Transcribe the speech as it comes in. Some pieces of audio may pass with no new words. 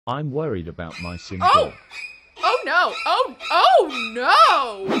I'm worried about my sim. Oh! Oh no! Oh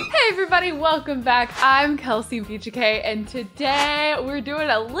no! Hey everybody, welcome back. I'm Kelsey Impicciche, and today we're doing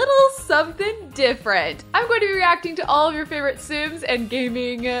a little something different. I'm going to be reacting to all of your favorite Sims and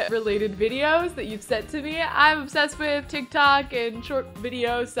gaming related videos that you've sent to me. I'm obsessed with TikTok and short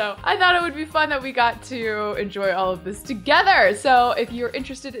videos, so I thought it would be fun that we got to enjoy all of this together. So if you're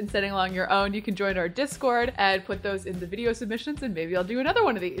interested in sending along your own, you can join our Discord and put those in the video submissions, and maybe I'll do another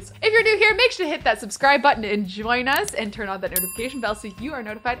one of these. If you're new here, make sure to hit that subscribe button and join us and turn on that notification bell so you are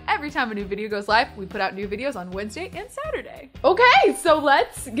notified every time a new video goes live. We put out new videos on Wednesday and Saturday. Okay, so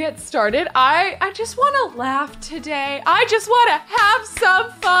let's get started. I just want to laugh today. I just want to have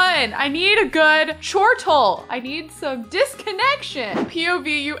some fun. I need a good chortle. I need some disconnection.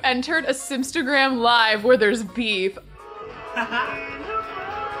 POV, you entered a Simstagram live where there's beef.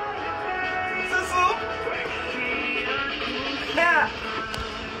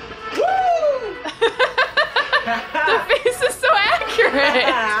 The face is so accurate.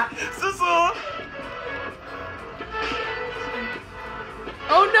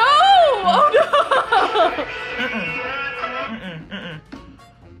 Oh no! Oh no!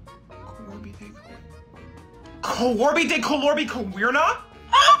 Colorbi de Colorbi Kawirna?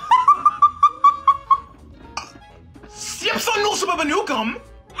 Siapson no Sababanukam?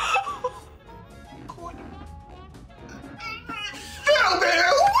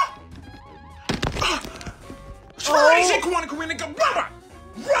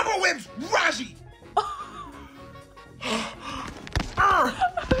 Rubber whips, Raji! I'm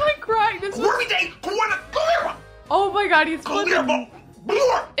like crying. This was... Oh my god, he's flipping.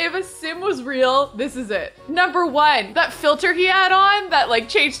 If a sim was real, this is it. Number one, that filter he had on that like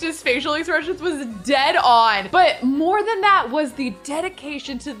changed his facial expressions was dead on. But more than that was the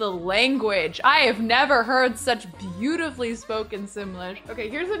dedication to the language. I have never heard such beautifully spoken Simlish. Okay,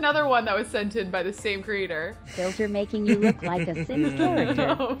 here's another one that was sent in by the same creator. Filter making you look like a Sims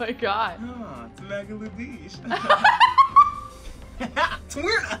character. Oh my god. Oh, it's Magaludish. It's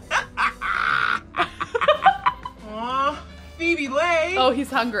weird. Aw. Phoebe Lay. Oh,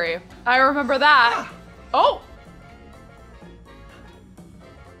 he's hungry. I remember that. Oh!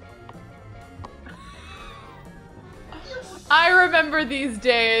 I remember these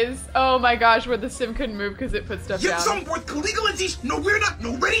days. Oh my gosh, where the sim couldn't move because it put stuff down. Some worth Caligulatish, no weird up,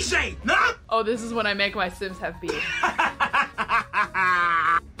 no ready say, nah? Oh, this is when I make my sims have beef.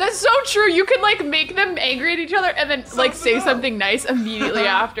 That's so true. You can like make them angry at each other and then like say something nice immediately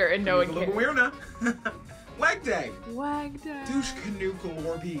after and no one cares. Wag day. Wag day. Douche canoe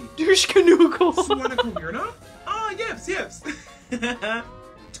Colorbi. Douche canoe. Suwana Kawirna? Ah, yips.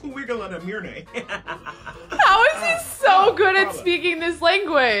 Tuwigala Mirne. How is he so good at speaking this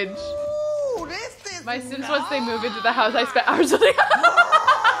language? Ooh, this is My Sims, nice. once they move into the house, I spent hours with them.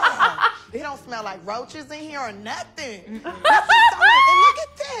 They don't smell like roaches in here or nothing. This is so nice. And look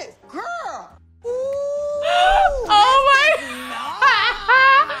at this, girl. Ooh, Oh my!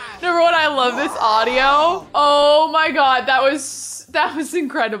 Number one, I love this audio. Oh my god, that was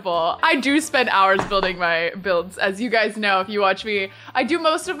incredible. I do spend hours building my builds. As you guys know, if you watch me, I do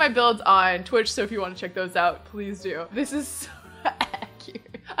most of my builds on Twitch, so if you want to check those out, please do. This is so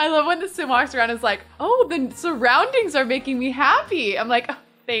accurate. I love when the sim walks around and is like, oh, the surroundings are making me happy. I'm like, oh,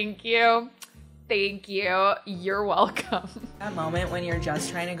 thank you. Thank you. You're welcome. That moment when you're just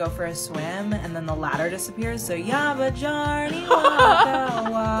trying to go for a swim and then the ladder disappears. So yaba jarni waka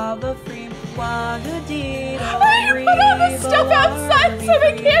waba free waga dee. I put all this stuff outside so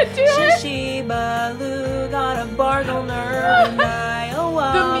they can't do it. Shishi balu got a bargle nerve and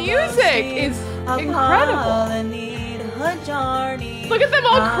The music is incredible. Look at them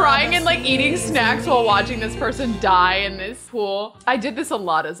all crying and like eating snacks while watching this person die in this pool. I did this a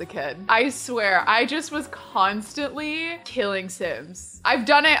lot as a kid. I swear, I just was constantly killing Sims. I've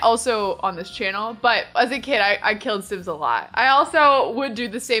done it also on this channel, but as a kid, I killed Sims a lot. I also would do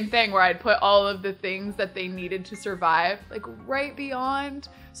the same thing where I'd put all of the things that they needed to survive, like right beyond,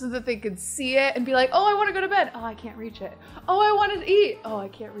 so that they could see it and be like, oh, I want to go to bed. Oh, I can't reach it. Oh, I want to eat. Oh, I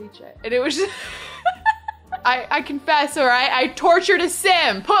can't reach it. And it was just... I confess, all right? I tortured a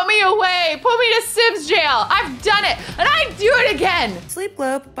sim. Put me away. Put me to Sims jail. I've done it, and I do it again. Sleep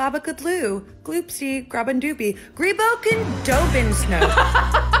globe, baba kudlu, gloopsy, grabban doopy, greboken dobin snow.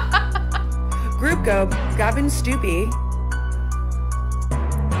 Group gob, gabin stoopy.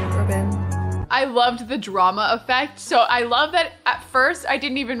 Robin. I loved the drama effect. So I love that at first I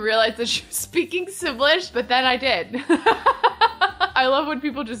didn't even realize that she was speaking Simlish, but then I did. I love when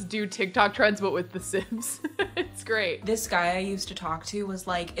people just do TikTok trends, but with The Sims. It's great. This guy I used to talk to was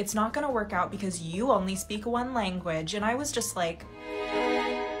like, it's not gonna work out because you only speak one language. And I was just like,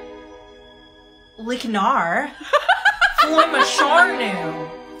 Licknar. Flima Sharnu.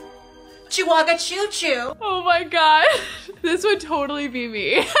 Chihuahua Choo Choo. Oh my god. This would totally be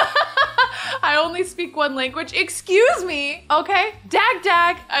me. I only speak one language. Excuse me. Okay. Dag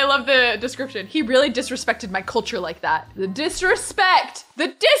dag. I love the description. He really disrespected my culture like that. The disrespect. The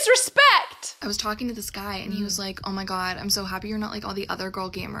disrespect. I was talking to this guy and he was like, oh my god, I'm so happy you're not like all the other girl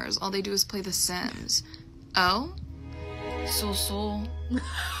gamers. All they do is play The Sims. Oh? So.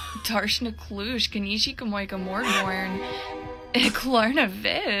 Tarshna Klush, Kanishi Kamoika Morgorn, Klarna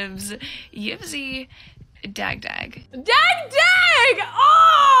Vibs, Yivsy, Dag Dag. Dag dag!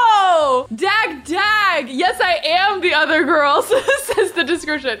 Oh! Dag dag! Yes, I am the other girl, says the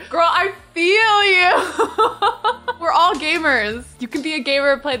description. Girl, I feel you. We're all gamers. You can be a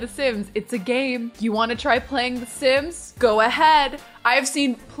gamer and play The Sims. It's a game. You want to try playing The Sims? Go ahead. I've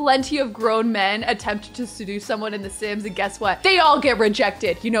seen plenty of grown men attempt to seduce someone in The Sims, and guess what? They all get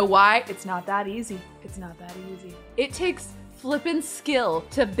rejected. You know why? It's not that easy. It's not that easy. It takes flippin' skill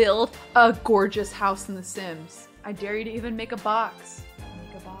to build a gorgeous house in The Sims. I dare you to even make a box.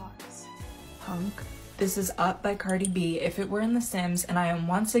 Make a box. Punk. This is Up by Cardi B if it were in The Sims, and I am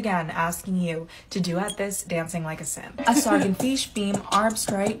once again asking you to duet this dancing like a Sim. A Sargon Fish Beam, Arb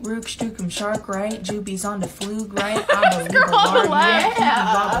Strike, Rook Stukum Shark Right, Jubies on the Flug Right, I'm a Liberard,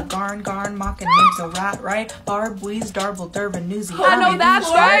 yeah, Garn Garn, Mockin' Nibs a Rat Right, Barb Wheeze, Darble Durban Newsy, I know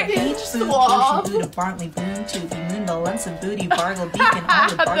that's right. Beach Food, Ocean Buddha, Bartley, Boom Tubey, Moondle, Lensa Booty, Bargle, Beacon,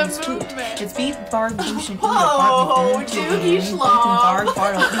 Olive, Bargain Scoop. It's Beef, Barg, Lucian, Uda, Bartley, Boom Tubey, Beacon, Barg,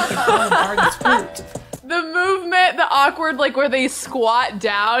 Bartle, Beacon, Olive, Bargain Scoop. The movement, the awkward, like where they squat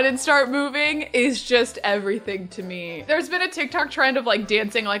down and start moving is just everything to me. There's been a TikTok trend of like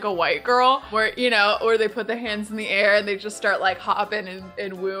dancing like a white girl where, you know, where they put the hands in the air and they just start like hopping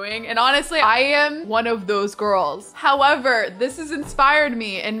and wooing. And honestly, I am one of those girls. However, this has inspired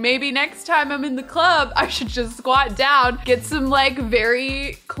me and maybe next time I'm in the club, I should just squat down, get some like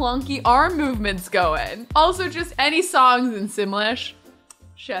very clunky arm movements going. Also just any songs in Simlish,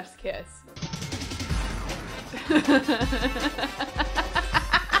 chef's kiss. They've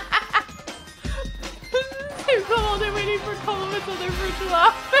come all day waiting for compliments on their virtual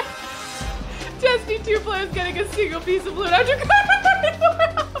outfit. Testy 2 players getting a single piece of loot after and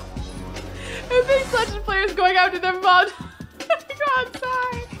Big Legend players going after their mom to go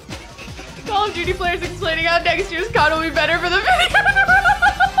outside. Call of Duty players explaining how next year's COD will be better for the video.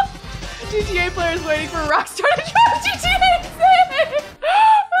 GTA players waiting for Rockstar to drop GTA 6.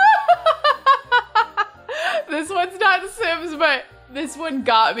 This one's not Sims, but this one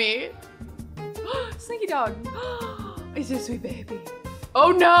got me. Slinky dog. It's a sweet baby.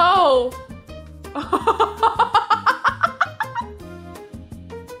 Oh no!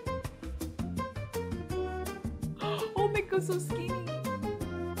 Oh, Miko's so skinny.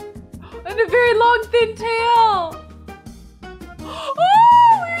 And a very long thin tail.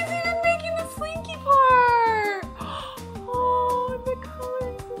 Oh, he's even making the slinky part. Oh, and the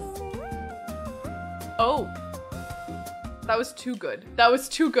color's the same. Oh. That was too good. That was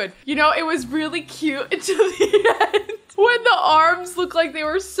too good. You know, it was really cute until the end when the arms looked like they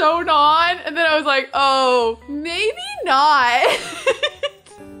were sewn on, and then I was like, oh, maybe not.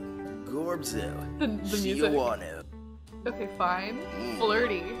 Gorbzo. The music. Okay, fine.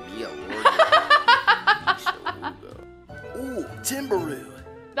 Flirty. Ooh, Timberoo.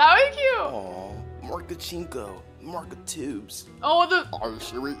 That was cute. Aw, Marka Chinko, Marka Tubes. Oh, the.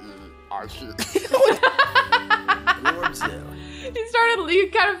 He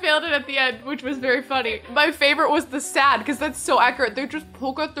kind of failed it at the end, which was very funny. My favorite was the sad, because that's so accurate. They just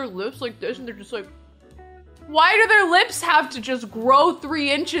poke out their lips like this, and they're just like, why do their lips have to just grow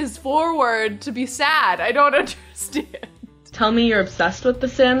 3 inches forward to be sad? I don't understand. Tell me you're obsessed with The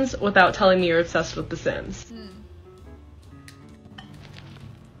Sims without telling me you're obsessed with The Sims.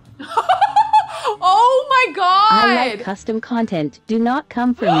 Oh my god! I like custom content. Do not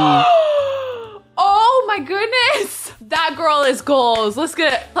come for me. Oh my goodness! That girl is goals. Let's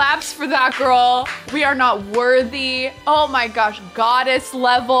get claps for that girl. We are not worthy. Oh my gosh, goddess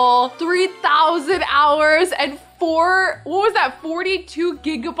level. 3,000 hours and 42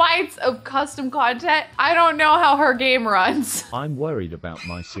 gigabytes of custom content. I don't know how her game runs. I'm worried about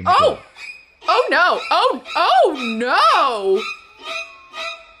my Sim. Oh! Oh no! Oh no!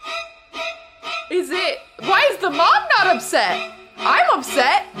 Is it? Why is the mom not upset? I'm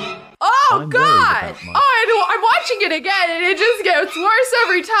upset. Oh God! Oh, I'm watching it again and it just gets worse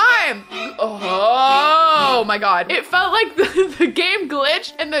every time. Oh my God. It felt like the game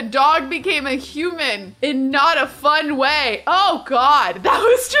glitched and the dog became a human in not a fun way. Oh God, that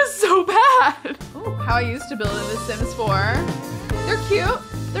was just so bad. Ooh, how I used to build in The Sims 4. They're cute,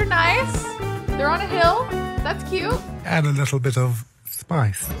 they're nice. They're on a hill. That's cute. Add a little bit of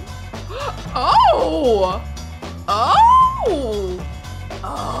spice. Oh! Oh!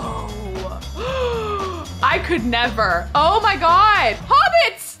 Oh! I could never. Oh my god!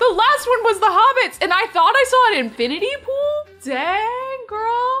 Hobbits! The last one was the Hobbits, and I thought I saw an infinity pool? Dang,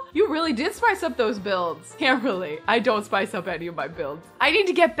 girl. You really did spice up those builds. Can't I don't spice up any of my builds. I need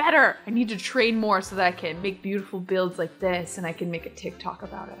to get better. I need to train more so that I can make beautiful builds like this, and I can make a TikTok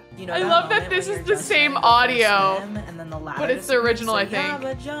about it. You know I love that this is the same audio, and then the but it's the original, I think.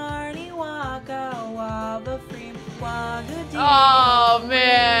 Oh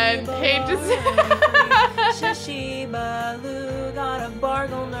man, hate to say.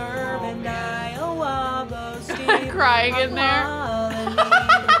 Crying in there.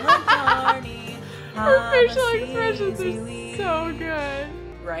 Her facial expressions are so good.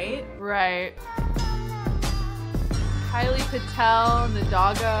 Right? Right. Kylie Patel and the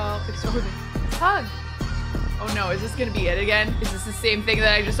doggo. It's over the hug. Oh no, is this gonna be it again? Is this the same thing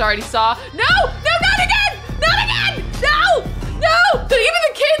that I just already saw? No! No, not again! Not again! No! No! Even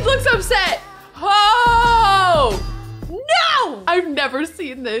the kid looks upset! Oh! No! I've never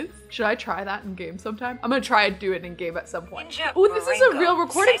seen this. Should I try that in game sometime? I'm gonna try and do it in game at some point. Oh, this is a real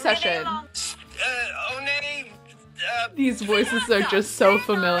recording session. These voices are just so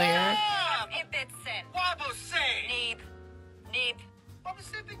familiar.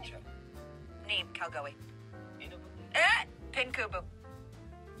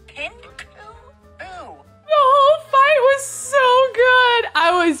 The whole fight was so good.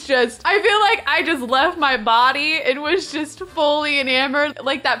 I feel like I just left my body and was just fully enamored.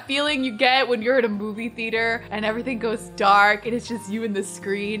 Like that feeling you get when you're at a movie theater and everything goes dark and it's just you and the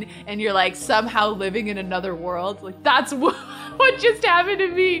screen and you're like somehow living in another world. Like that's what just happened to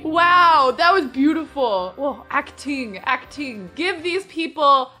me. Wow, that was beautiful. Whoa, acting. Give these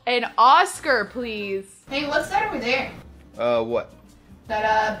people an Oscar, please. Hey, what's that over there? What?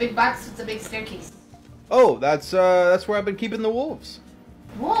 That big box with the big staircase. Oh, that's where I've been keeping the wolves.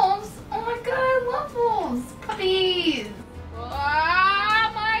 Wolves? Oh my god, I love wolves. Puppies. Oh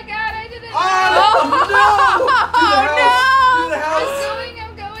my god, I did it. Oh no! To the house!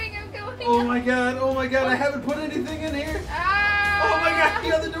 I'm going. Oh my god, I haven't put anything in here. Oh my god,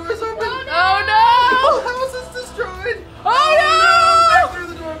 the other door is open. Oh no! The whole house is destroyed. Oh no!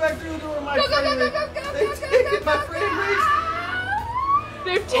 Back through the door, my frame rate. They've taken my frame rate.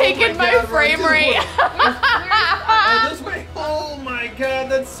 They've taken my frame rate. This way. Oh my god,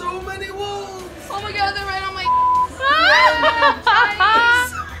 that's so many wolves. Oh my god, they're right on my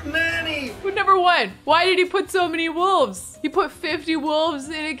Manny. Number one, why did he put so many wolves? He put 50 wolves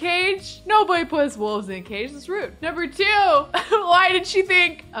in a cage? Nobody puts wolves in a cage, that's rude. Number two, why did she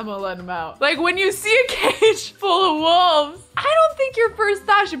think, I'm gonna let them out? Like when you see a cage full of wolves, I don't think your first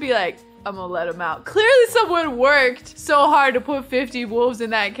thought should be like, I'm gonna let them out. Clearly someone worked so hard to put 50 wolves in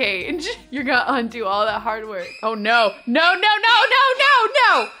that cage. You're gonna undo all that hard work. Oh no. No.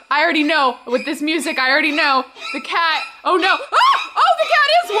 I already know. With this music, I already know. The cat. Oh no. Oh, the cat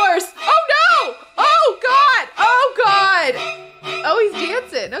is worse. Oh no. Oh god. Oh, he's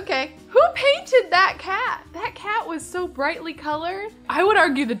dancing. Okay. Who painted that cat? That cat was so brightly colored. I would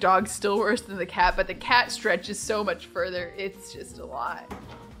argue the dog's still worse than the cat, but the cat stretches so much further. It's just a lot.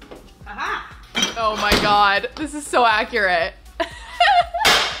 Aha! Oh my god, this is so accurate.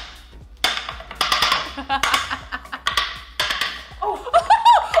 Oh,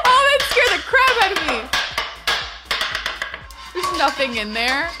 that scared the crap out of me. There's nothing in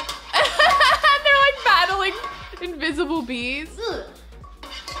there. They're like battling invisible bees.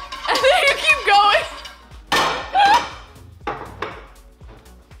 And then you keep going.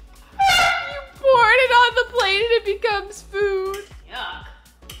 You poured it on the plate and it becomes food. Yuck.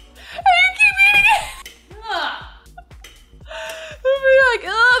 And you keep eating it. You're like,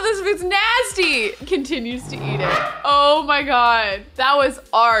 oh, this food's nasty. Continues to eat it. Oh my god, that was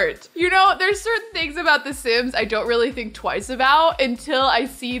art. You know, there's certain things about The Sims I don't really think twice about until I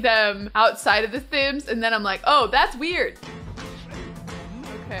see them outside of The Sims, and then I'm like, oh, that's weird.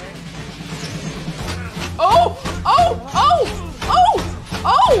 Okay. Oh!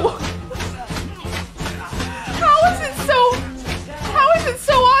 How is it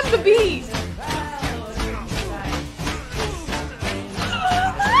so on the beat?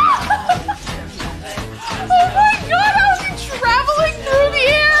 Oh my god, how is he traveling through the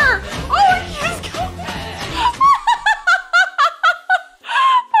air? Oh, he's going. That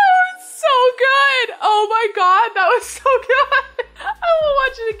was so good. Oh my god, that was so good. I will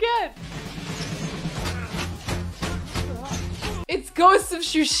watch it again. It's Ghost of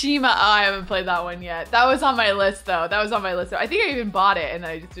Tsushima. Oh, I haven't played that one yet. That was on my list though. I think I even bought it and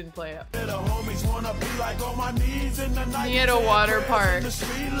I just didn't play it. Me at a water park.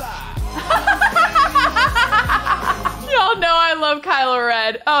 Y'all know I love Kylo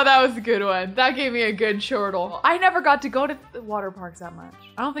Ren. Oh, that was a good one. That gave me a good chortle. I never got to go to the water parks that much.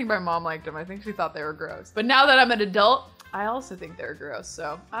 I don't think my mom liked them. I think she thought they were gross. But now that I'm an adult, I also think they're gross,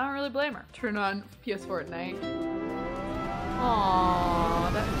 so I don't really blame her. Turn on PS4 at night.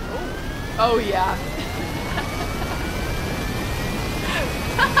 Aww, that, oh yeah.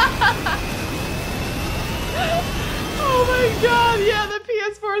 Oh my god, yeah, the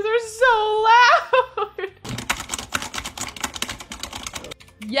PS4s are so loud.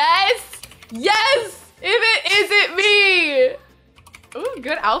 Yes, yes, if it isn't me. Ooh,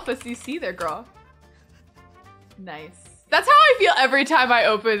 good alpha CC there, girl. Nice. That's how I feel every time I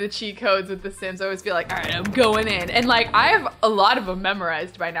open the cheat codes with The Sims. I always feel like, all right, I'm going in. And like, I have a lot of them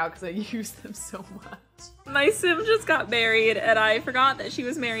memorized by now because I use them so much. My Sim just got married and I forgot that she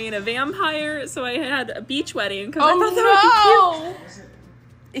was marrying a vampire, so I had a beach wedding because I thought that would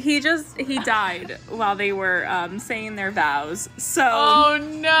be cute. He died while they were saying their vows, so oh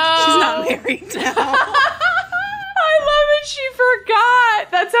no, she's not married now. I love that she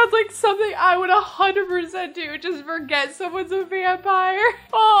forgot. That sounds like something I would 100% do. Just forget someone's a vampire.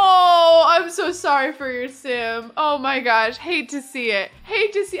 Oh, I'm so sorry for your Sim. Oh my gosh, hate to see it.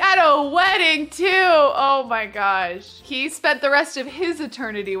 Hate to see at a wedding too. Oh my gosh. He spent the rest of his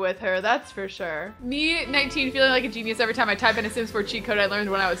eternity with her, that's for sure. Me, 19, feeling like a genius every time I type in a Sims 4 cheat code I learned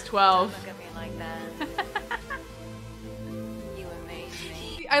when I was 12. Look at me like that.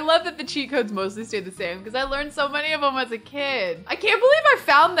 I love that the cheat codes mostly stay the same because I learned so many of them as a kid. I can't believe I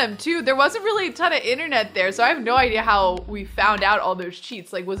found them too. There wasn't really a ton of internet there, so I have no idea how we found out all those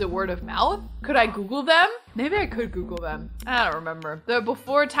cheats. Like, was it word of mouth? Could I Google them? Maybe I could Google them. I don't remember. The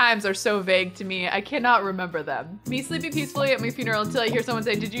before times are so vague to me. I cannot remember them. Me sleeping peacefully at my funeral until I hear someone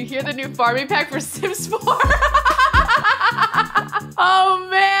say, did you hear the new farming pack for Sims 4? Oh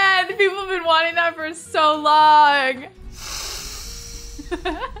man, people have been wanting that for so long. I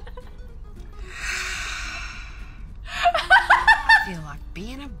feel like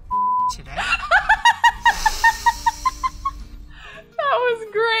being a today. That was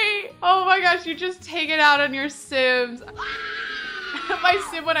great. Oh my gosh, you just take it out on your Sims. My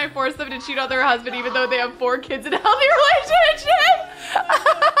Sim when I force them to cheat on their husband even though they have 4 kids in a healthy relationship.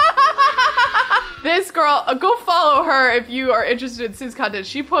 This girl, go follow her if you are interested in Sims content.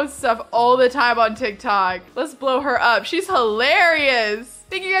 She posts stuff all the time on TikTok. Let's blow her up. She's hilarious.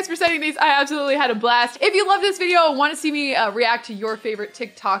 Thank you guys for sending these. I absolutely had a blast. If you love this video and want to see me react to your favorite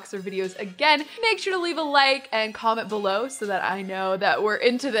TikToks or videos again, make sure to leave a like and comment below so that I know that we're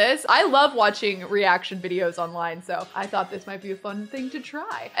into this. I love watching reaction videos online, so I thought this might be a fun thing to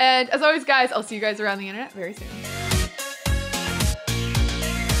try. And as always, guys, I'll see you guys around the internet very soon.